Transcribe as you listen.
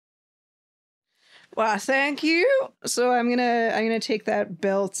Well, thank you. So I'm gonna take that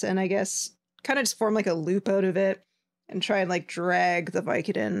belt and I guess kind of just form like a loop out of it and try and like drag the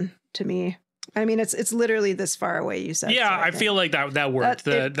Vicodin to me. I mean, it's literally this far away. You said. Yeah, so I feel like that worked.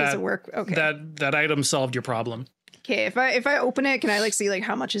 That doesn't work. Okay. That item solved your problem. Okay. If I open it, can I like see like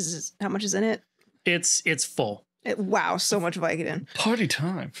how much is in it? It's full. Wow, so much Vicodin. Party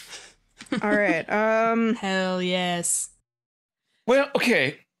time. All right. Hell yes. Well,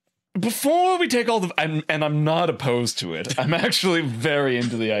 okay. Before we take all the... I'm not opposed to it. I'm actually very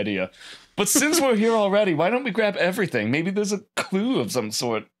into the idea. But since we're here already, why don't we grab everything? Maybe there's a clue of some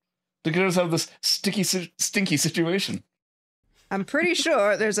sort to get us out of this stinky situation. I'm pretty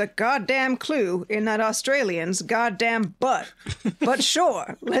sure there's a goddamn clue in that Australian's goddamn butt. But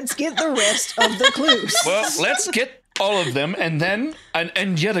sure, let's get the rest of the clues. Well, let's get all of them, and then...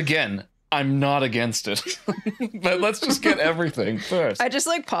 And yet again, I'm not against it. But let's just get everything first. I just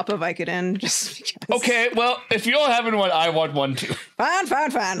like pop a Vicodin just because. Okay, well, if you're having one, I want one too. Fine.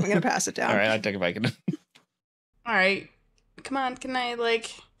 I'm gonna pass it down. All right, I take a Vicodin. All right. Come on, can I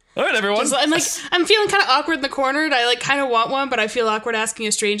like... All right, everyone. I'm feeling kind of awkward in the corner. I like kind of want one, but I feel awkward asking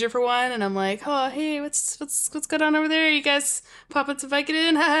a stranger for one. And I'm like, oh, hey, what's going on over there? You guys popping some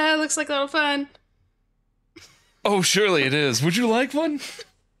Vicodin? Haha, looks like a lot of fun. Oh, surely it is. Would you like one?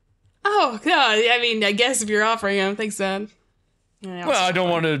 Oh, no, I mean, I guess if you're offering them, thanks, son. Yeah, Well, I don't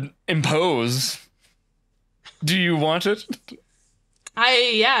want to impose. Do you want it?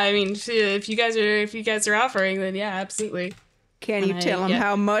 I mean, if you guys are offering, then yeah, absolutely. Can you tell him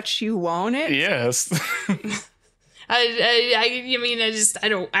how much you want it? Yes. I mean, I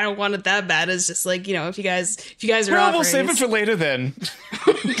don't want it that bad. It's just like, if you guys are offering. We'll save it for later then.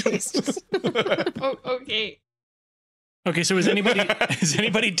 Oh, okay. Okay, so is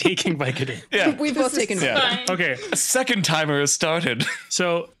anybody taking Vicodin? Yeah. We've both taken it. Yeah. Okay. A second timer has started.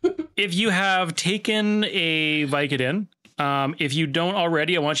 So if you have taken a Vicodin, if you don't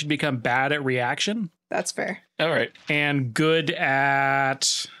already, I want you to become bad at reaction. That's fair. All right. And good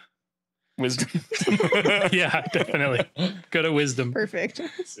at Wisdom. yeah, definitely. Good at wisdom. Perfect.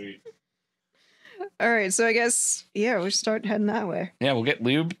 Sweet. All right, so I guess, we start heading that way. Yeah, we'll get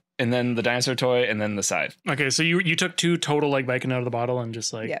lube, and then the dinosaur toy, and then the side. Okay, so you took 2 total like Vicodin out of the bottle and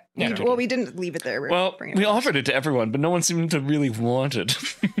just like We didn't leave it there. Well, we offered it to everyone, but no one seemed to really want it.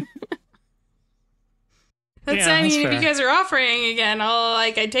 I mean, if you guys are offering again,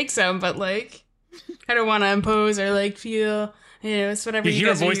 I take some, but like, I don't want to impose or like feel, it's whatever you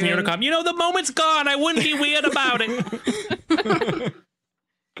hear a voice in the intercom. The moment's gone. I wouldn't be weird about it.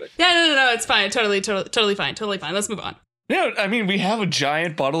 Yeah, no, it's fine. Totally fine. Let's move on. Yeah, I mean, we have a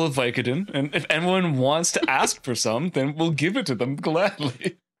giant bottle of Vicodin, and if anyone wants to ask for some, then we'll give it to them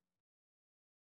gladly.